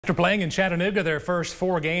After playing in Chattanooga their first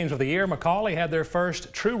 4 games of the year, McCallie had their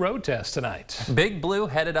first true road test tonight. Big Blue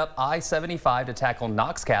headed up I-75 to tackle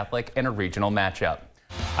Knox Catholic in a regional matchup.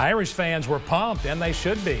 Irish fans were pumped, and they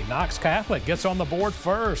should be. Knox Catholic gets on the board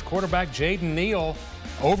first. Quarterback Jaden Neal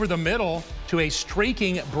over the middle to a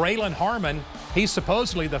streaking Braylon Harmon. He's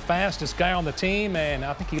supposedly the fastest guy on the team, and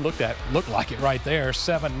I think he looked like it right there.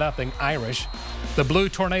 7-0 Irish. The Blue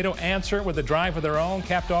Tornado answer with a drive of their own,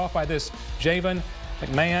 capped off by this Javen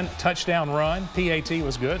McMahon touchdown run. PAT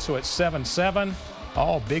was good, so it's 7-7.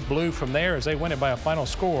 All Big Blue from there as they win it by a final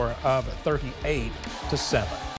score of 38-7.